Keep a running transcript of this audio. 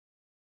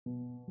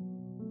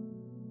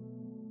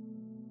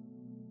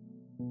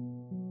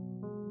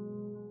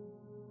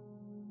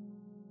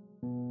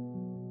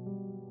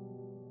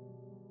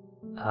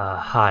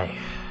Hi,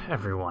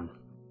 everyone.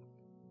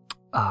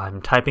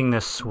 I'm typing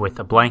this with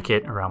a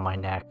blanket around my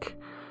neck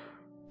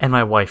and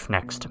my wife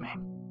next to me.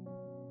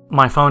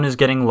 My phone is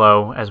getting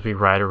low as we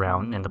ride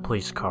around in the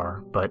police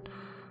car, but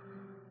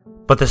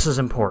this is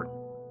important.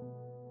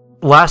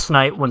 Last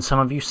night, when some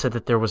of you said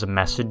that there was a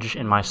message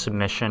in my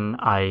submission,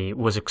 I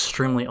was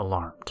extremely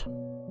alarmed,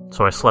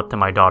 so I slept in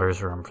my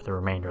daughter's room for the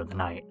remainder of the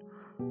night.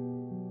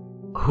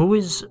 Who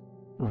is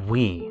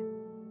we,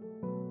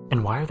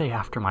 and why are they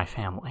after my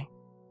family?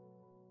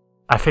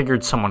 I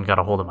figured someone got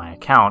a hold of my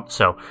account,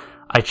 so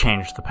I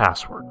changed the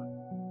password.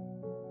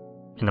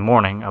 In the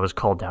morning, I was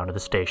called down to the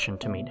station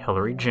to meet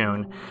Hillary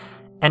June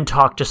and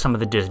talk to some of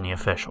the Disney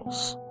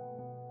officials.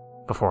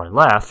 Before I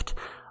left,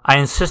 I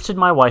insisted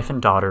my wife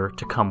and daughter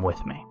to come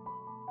with me.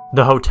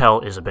 The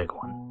hotel is a big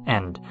one,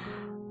 and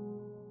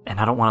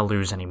I don't want to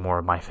lose any more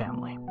of my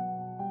family.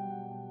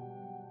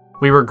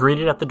 We were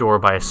greeted at the door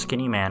by a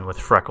skinny man with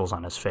freckles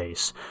on his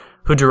face,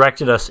 who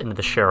directed us into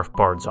the Sheriff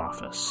Bard's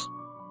office.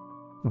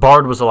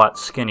 Bard was a lot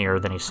skinnier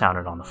than he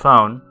sounded on the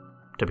phone,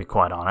 to be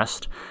quite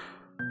honest.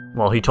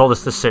 Well, he told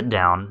us to sit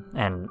down,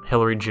 and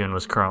Hillary June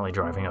was currently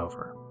driving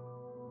over.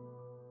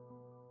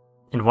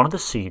 In one of the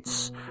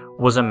seats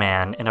was a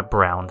man in a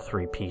brown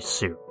three-piece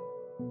suit.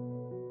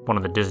 One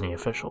of the Disney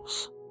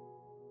officials.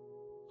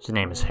 His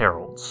name is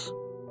Harold's.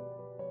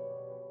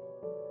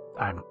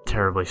 I'm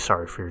terribly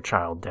sorry for your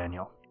child,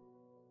 Daniel.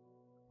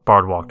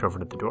 Bard walked over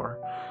to the door.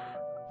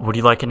 Would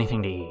you like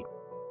anything to eat?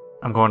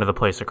 I'm going to the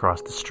place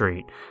across the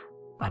street.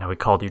 I know we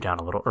called you down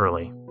a little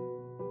early.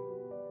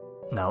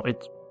 No,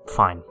 it's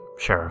fine,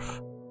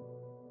 Sheriff.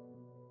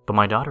 But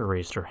my daughter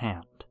raised her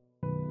hand.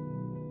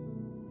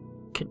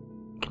 Can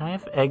I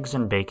have eggs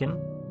and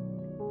bacon,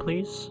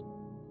 please?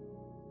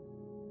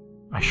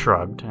 I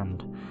shrugged,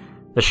 and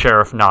the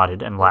sheriff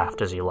nodded and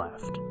laughed as he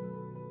left.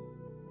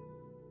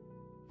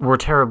 We're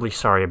terribly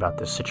sorry about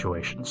this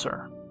situation,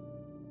 sir.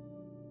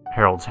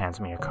 Harold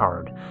hands me a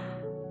card.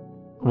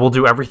 We'll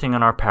do everything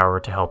in our power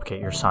to help get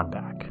your son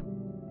back.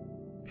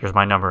 Here's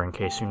my number in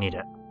case you need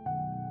it.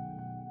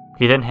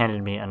 He then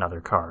handed me another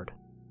card,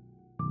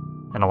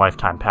 and a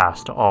lifetime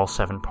pass to all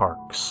 7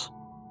 parks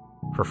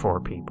for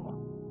 4 people.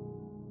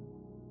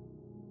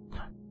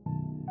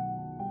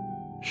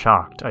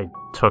 Shocked, I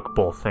took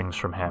both things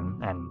from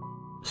him and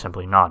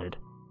simply nodded.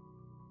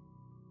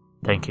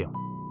 Thank you.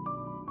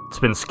 It's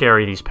been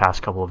scary these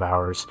past couple of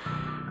hours.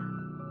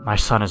 My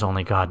son is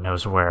only God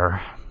knows where.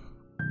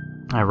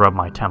 I rub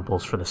my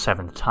temples for the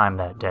 7th time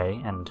that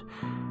day, and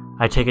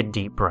I take a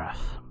deep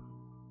breath.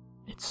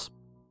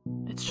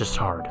 It's just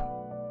hard,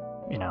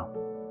 you know.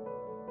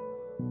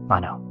 I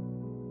know.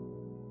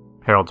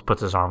 Harold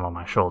puts his arm on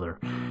my shoulder.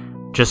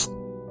 Just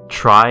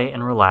try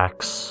and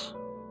relax.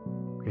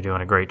 You're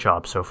doing a great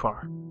job so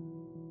far.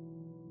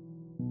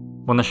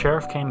 When the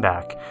sheriff came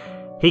back,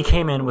 he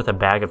came in with a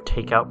bag of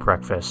takeout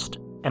breakfast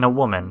and a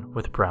woman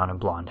with brown and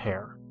blonde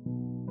hair.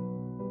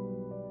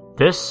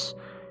 This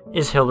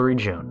is Hillary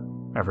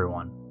June,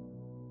 everyone.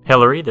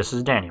 Hillary, this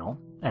is Daniel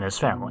and his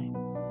family.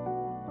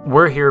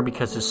 We're here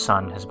because his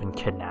son has been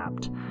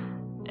kidnapped.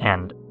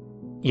 And,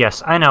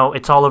 yes, I know,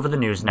 it's all over the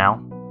news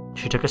now.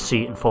 She took a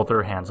seat and folded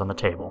her hands on the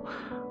table.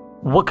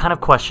 What kind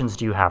of questions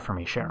do you have for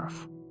me,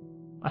 Sheriff?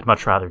 I'd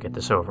much rather get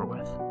this over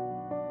with.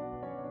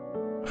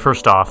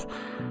 First off,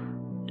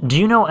 do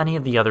you know any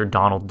of the other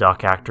Donald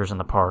Duck actors in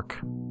the park?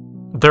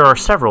 There are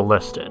several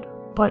listed,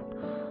 but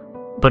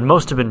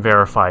most have been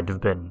verified to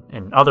have been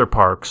in other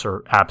parks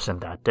or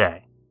absent that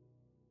day.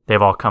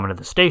 They've all come into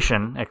the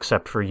station,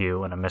 except for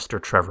you and a Mr.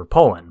 Trevor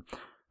Poland,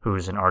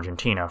 who's in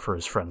Argentina for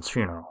his friend's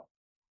funeral.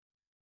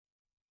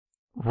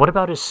 What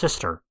about his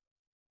sister?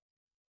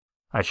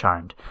 I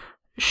chimed.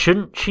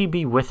 Shouldn't she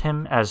be with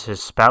him as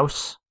his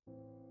spouse?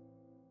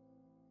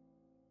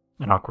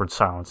 An awkward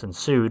silence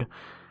ensued,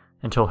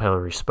 until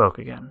Hillary spoke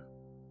again.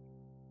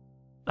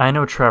 I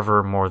know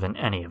Trevor more than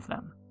any of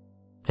them.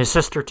 His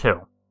sister,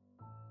 too.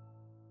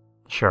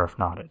 The sheriff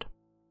nodded.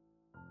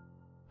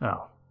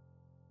 Oh,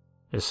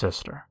 his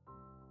sister.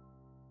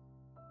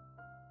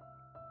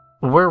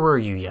 Where were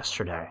you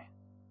yesterday?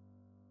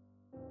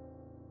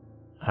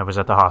 I was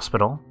at the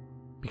hospital,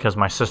 because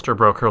my sister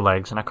broke her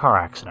legs in a car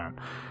accident.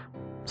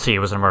 See, it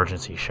was an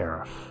emergency,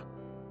 Sheriff.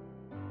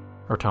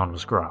 Her tone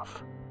was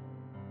gruff.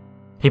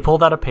 He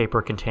pulled out a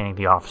paper containing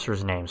the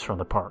officers' names from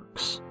the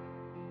parks.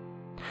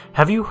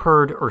 Have you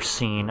heard or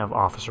seen of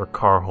Officer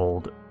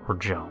Carhold or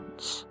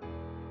Jones?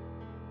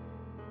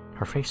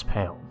 Her face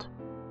paled,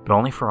 but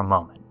only for a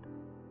moment.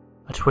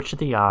 A twitch of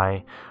the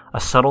eye,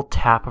 a subtle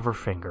tap of her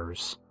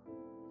fingers.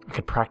 I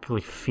could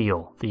practically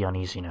feel the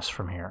uneasiness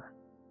from here.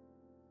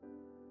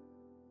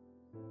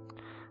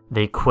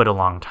 They quit a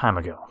long time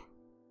ago.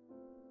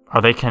 Are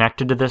they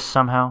connected to this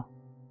somehow?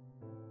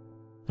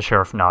 The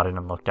sheriff nodded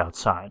and looked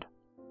outside.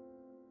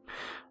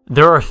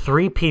 There are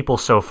 3 people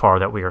so far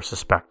that we are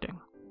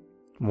suspecting.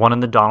 One in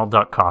the Donald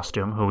Duck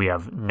costume, who we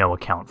have no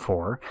account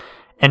for,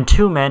 and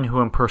 2 men who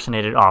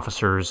impersonated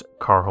officers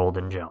Carhold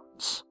and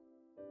Jones.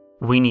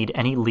 We need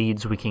any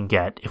leads we can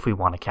get if we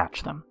want to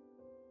catch them.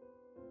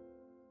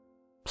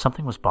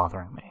 Something was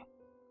bothering me.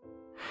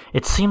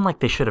 It seemed like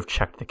they should have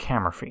checked the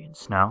camera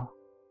feeds, no?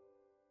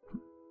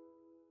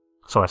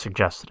 So I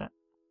suggested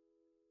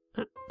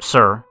it.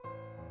 Sir,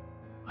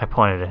 I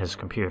pointed at his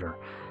computer.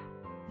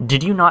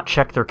 Did you not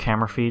check their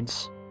camera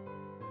feeds?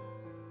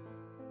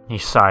 He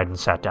sighed and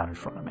sat down in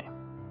front of me.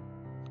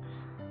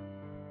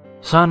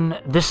 Son,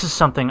 this is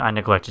something I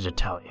neglected to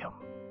tell you,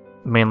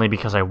 mainly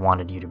because I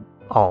wanted you to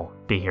all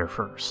be here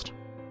first.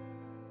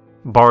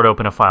 Bard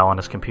opened a file on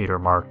his computer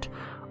marked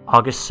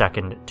August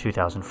 2nd,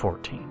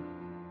 2014,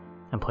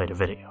 and played a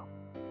video.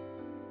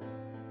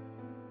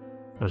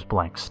 It was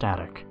blank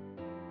static.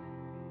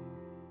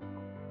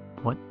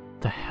 What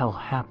the hell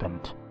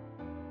happened?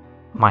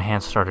 My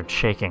hands started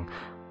shaking.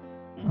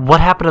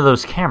 What happened to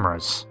those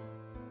cameras?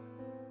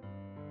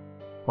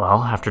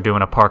 Well, after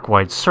doing a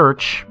park-wide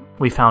search,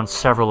 we found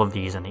several of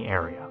these in the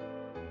area.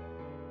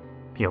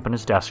 He opened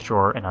his desk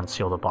drawer and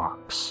unsealed a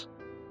box.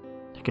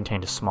 It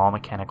contained a small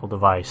mechanical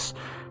device,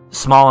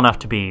 small enough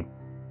to be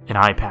an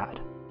iPad,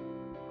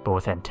 but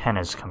with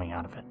antennas coming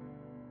out of it.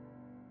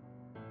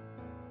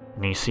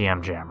 An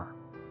ECM jammer.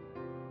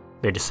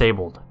 They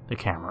disabled the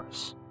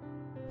cameras.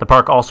 The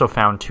park also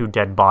found 2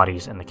 dead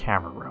bodies in the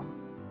camera room.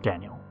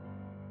 Daniel.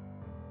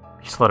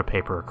 He slid a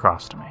paper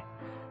across to me.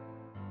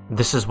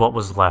 This is what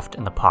was left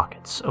in the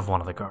pockets of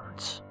one of the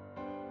guards.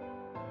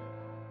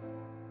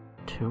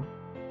 2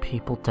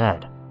 people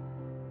dead.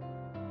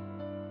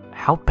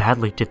 How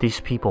badly did these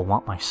people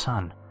want my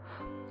son?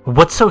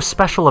 What's so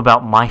special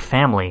about my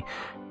family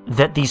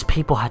that these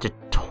people had to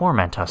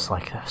torment us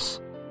like this?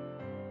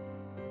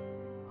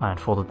 I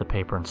unfolded the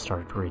paper and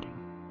started reading.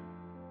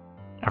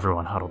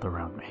 Everyone huddled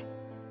around me.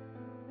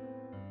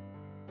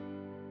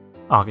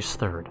 August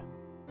 3rd,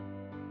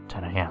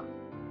 10 a.m.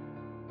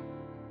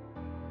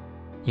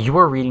 You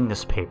are reading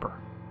this paper,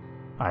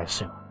 I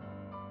assume.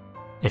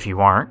 If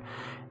you aren't,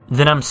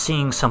 then I'm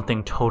seeing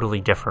something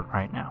totally different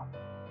right now.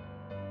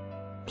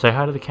 Say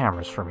hi to the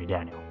cameras for me,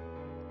 Daniel.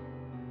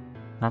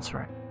 That's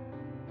right.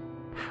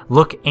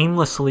 Look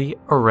aimlessly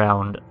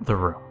around the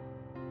room,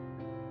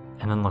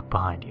 and then look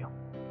behind you.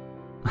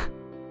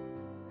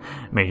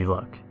 Made you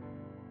look.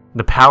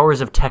 The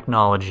powers of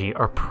technology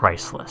are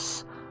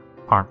priceless,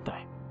 aren't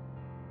they?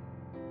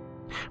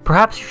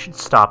 Perhaps you should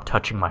stop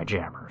touching my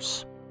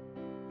jammers.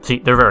 See,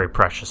 they're very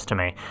precious to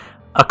me.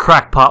 A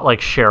crackpot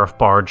like Sheriff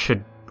Bard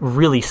should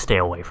really stay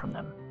away from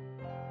them.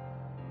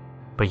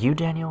 But you,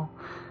 Daniel?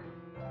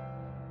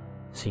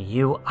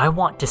 See, I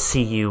want to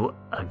see you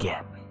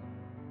again.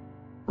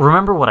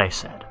 Remember what I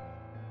said.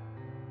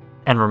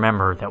 And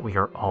remember that we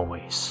are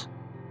always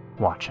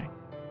watching.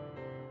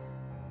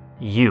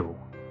 You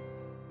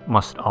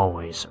must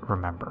always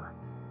remember.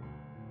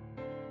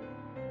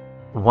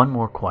 One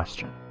more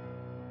question.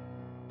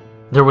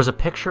 There was a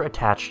picture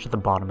attached to the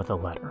bottom of the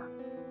letter.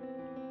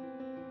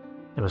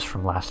 It was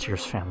from last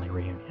year's family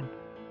reunion.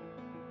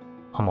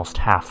 Almost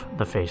half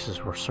the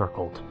faces were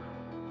circled,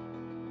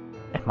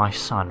 and my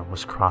son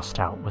was crossed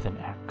out with an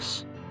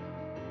X.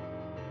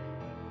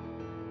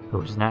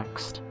 Who's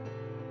next?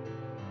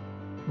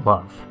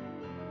 Love.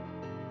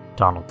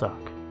 Donald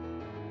Duck.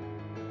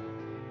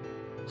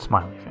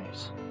 Smiley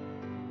face.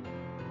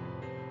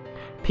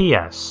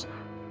 P.S.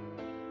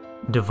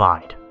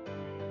 Divide.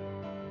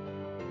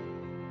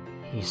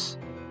 He's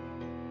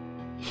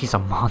a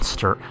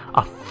monster.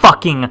 A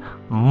fucking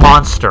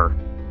monster!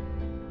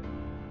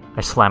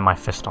 I slammed my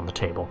fist on the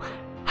table.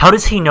 How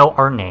does he know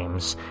our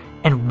names,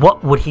 and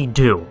what would he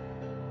do?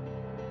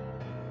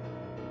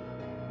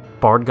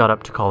 Bard got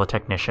up to call a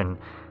technician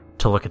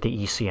to look at the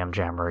ECM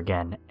jammer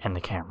again and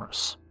the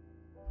cameras.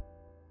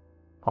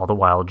 All the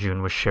while,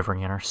 June was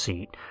shivering in her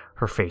seat,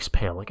 her face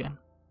pale again.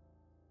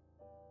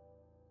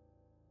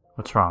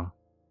 What's wrong?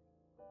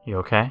 You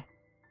okay?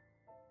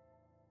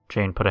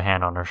 Jane put a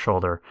hand on her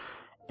shoulder,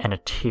 and a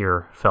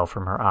tear fell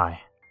from her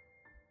eye.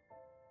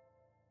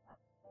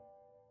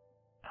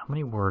 How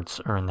many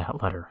words are in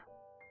that letter?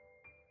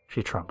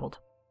 She trembled.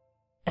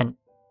 And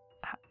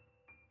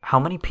how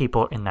many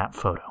people in that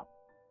photo?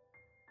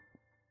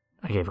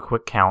 I gave a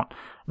quick count,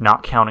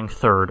 not counting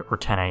 3rd or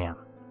 10 a.m.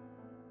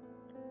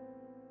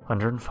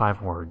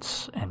 105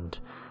 words, and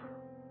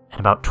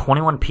about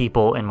 21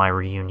 people in my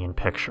reunion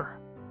picture.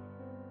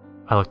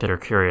 I looked at her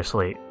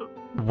curiously.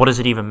 What does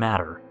it even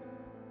matter?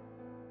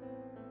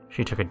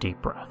 She took a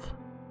deep breath.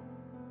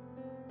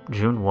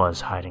 June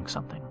was hiding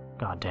something,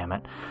 God damn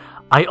it.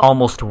 I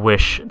almost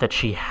wish that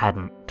she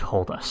hadn't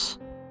told us.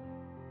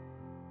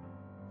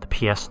 The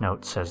PS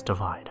note says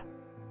divide.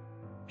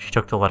 She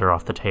took the letter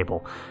off the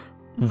table.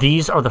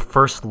 These are the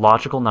first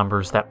logical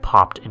numbers that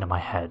popped into my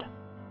head.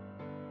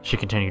 She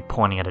continued,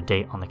 pointing at a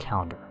date on the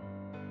calendar.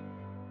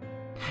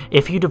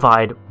 If you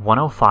divide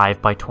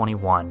 105 by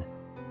 21,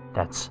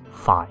 that's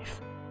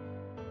 5.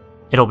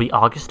 It'll be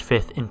August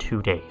 5th in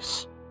 2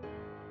 days.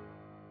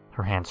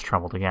 Her hands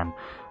trembled again.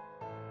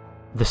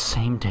 The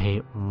same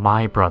day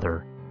my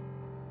brother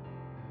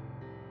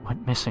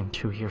went missing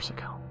 2 years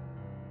ago.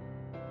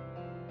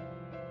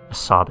 A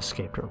sob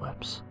escaped her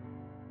lips.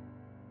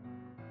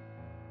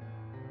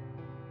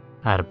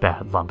 I had a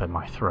bad lump in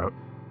my throat.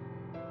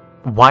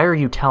 Why are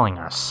you telling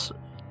us?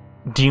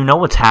 Do you know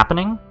what's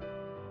happening?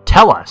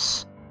 Tell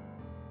us.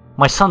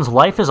 My son's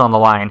life is on the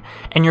line,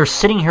 and you're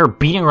sitting here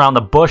beating around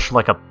the bush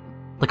like a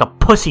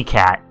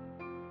pussycat.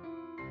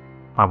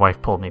 My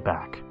wife pulled me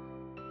back.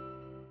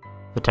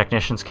 The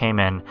technicians came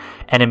in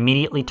and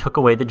immediately took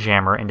away the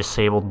jammer and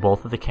disabled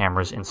both of the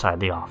cameras inside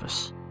the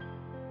office.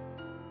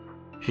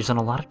 She's in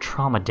a lot of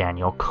trauma,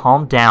 Daniel.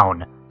 Calm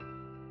down.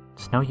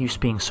 It's no use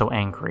being so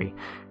angry.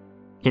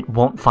 It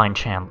won't find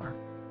Chandler.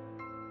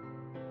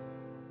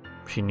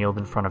 She kneeled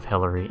in front of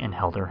Hillary and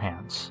held her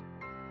hands.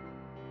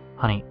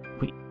 Honey,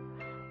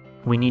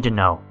 we need to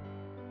know.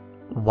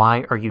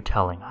 Why are you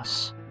telling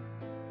us?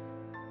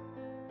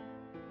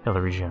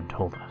 Hillary June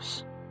told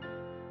us.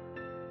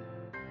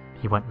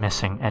 He went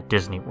missing at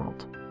Disney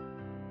World.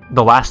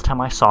 The last time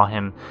I saw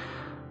him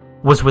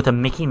was with a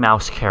Mickey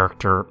Mouse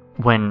character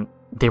when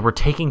they were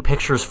taking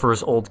pictures for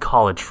his old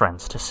college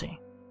friends to see.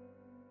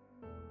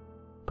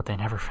 But they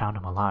never found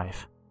him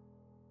alive.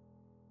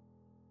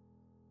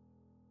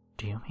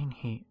 Do you mean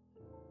he...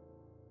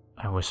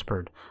 I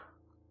whispered.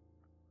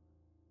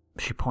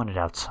 She pointed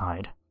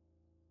outside.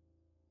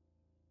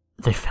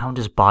 They found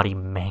his body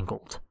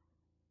mangled,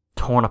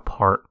 torn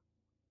apart.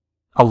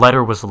 A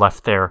letter was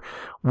left there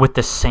with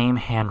the same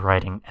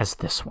handwriting as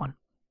this one.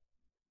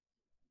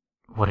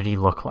 What did he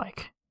look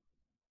like?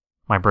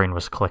 My brain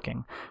was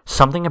clicking.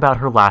 Something about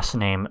her last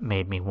name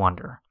made me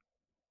wonder.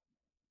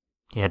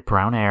 He had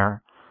brown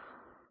hair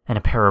and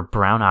a pair of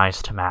brown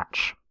eyes to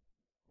match.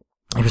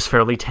 He was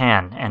fairly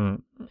tan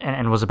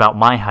and was about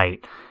my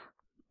height.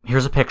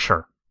 Here's a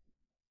picture.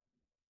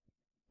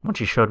 When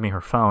she showed me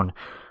her phone,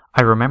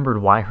 I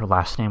remembered why her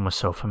last name was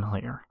so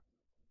familiar.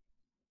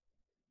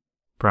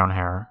 Brown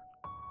hair.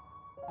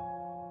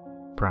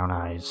 Brown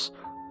eyes.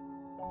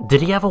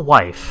 Did he have a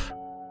wife?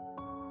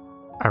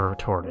 I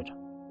retorted.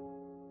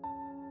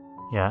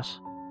 Yes.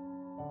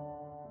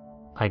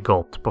 I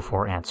gulped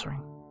before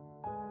answering.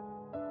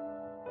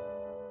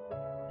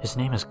 His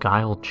name is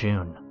Guile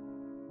June,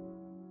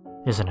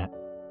 isn't it?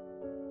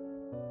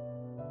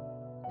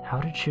 How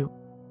did you...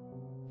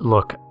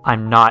 Look,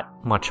 I'm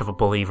not much of a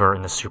believer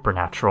in the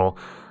supernatural,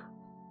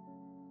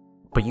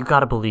 but you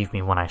gotta believe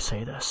me when I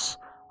say this.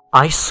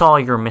 I saw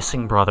your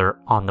missing brother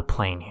on the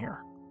plane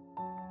here.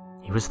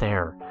 He was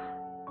there,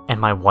 and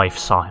my wife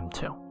saw him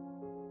too.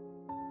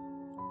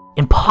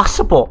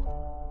 Impossible!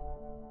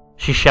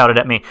 She shouted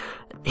at me.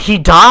 He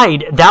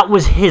died! That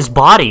was his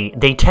body!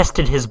 They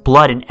tested his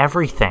blood and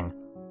everything.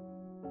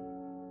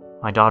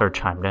 My daughter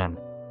chimed in.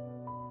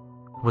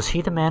 Was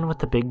he the man with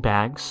the big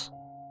bags?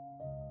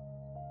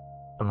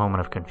 A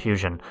moment of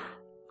confusion.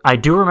 I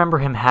do remember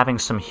him having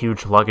some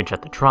huge luggage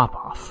at the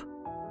drop-off.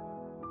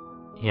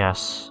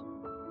 Yes.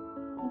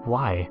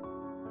 Why?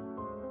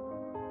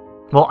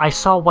 Well, I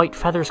saw white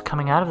feathers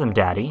coming out of them,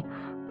 Daddy.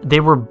 They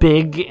were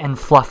big and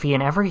fluffy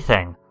and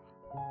everything.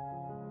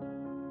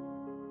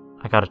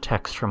 I got a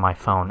text from my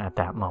phone at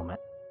that moment,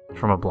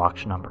 from a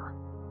blocked number.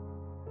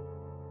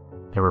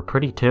 They were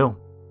pretty too.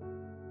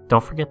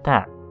 Don't forget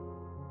that.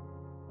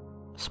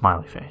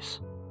 Smiley face.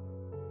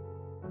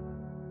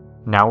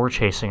 Now we're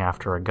chasing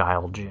after a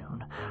Guile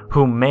June,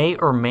 who may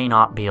or may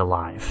not be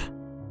alive.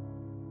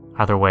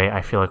 Either way,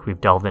 I feel like we've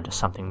delved into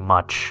something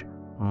much,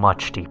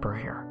 much deeper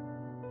here.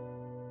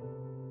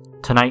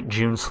 Tonight,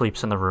 June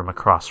sleeps in the room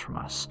across from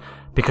us,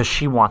 because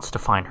she wants to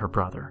find her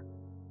brother.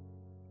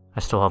 I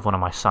still have one of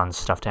my son's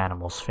stuffed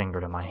animals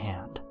fingered in my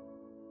hand.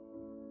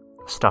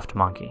 A stuffed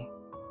monkey,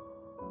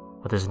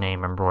 with his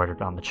name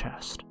embroidered on the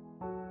chest.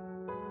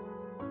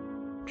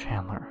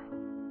 Chandler,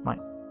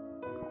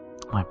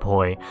 my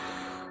boy,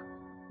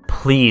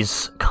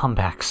 please come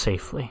back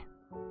safely.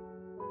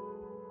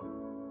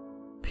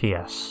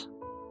 P.S.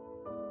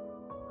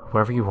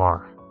 Whoever you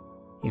are,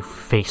 you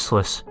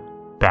faceless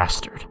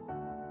bastard,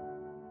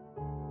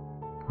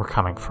 we're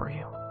coming for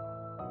you.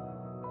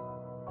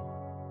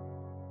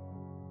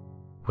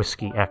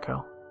 Whiskey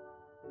Echo.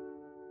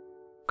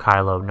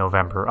 Kilo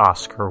November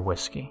Oscar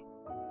Whiskey.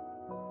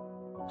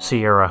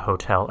 Sierra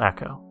Hotel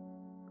Echo.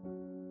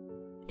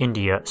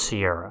 India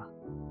Sierra.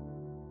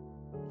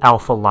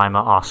 Alpha Lima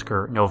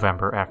Oscar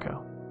November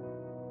Echo.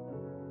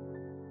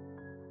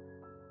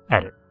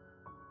 Edit.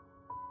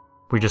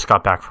 We just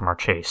got back from our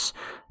chase.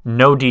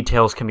 No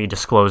details can be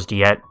disclosed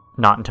yet,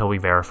 not until we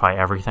verify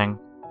everything.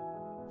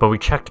 But we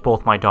checked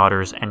both my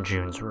daughter's and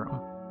June's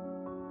room.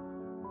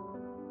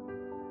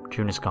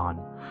 June is gone,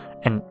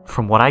 and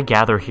from what I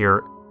gather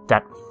here,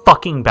 that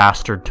fucking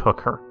bastard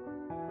took her.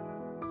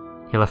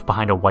 He left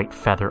behind a white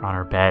feather on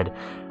her bed,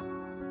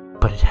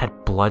 but it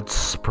had blood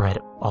spread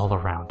all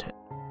around it.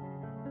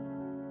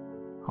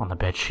 On the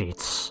bed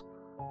sheets,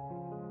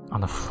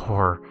 on the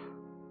floor,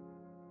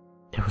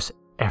 it was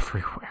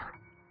everywhere.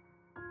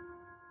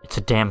 It's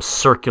a damn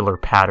circular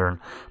pattern,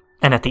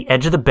 and at the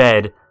edge of the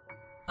bed,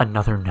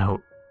 another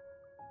note.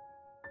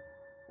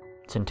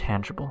 It's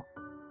intangible.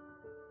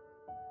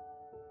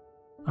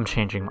 I'm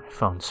changing my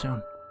phone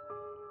soon.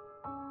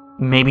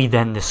 Maybe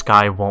then this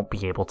guy won't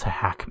be able to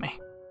hack me.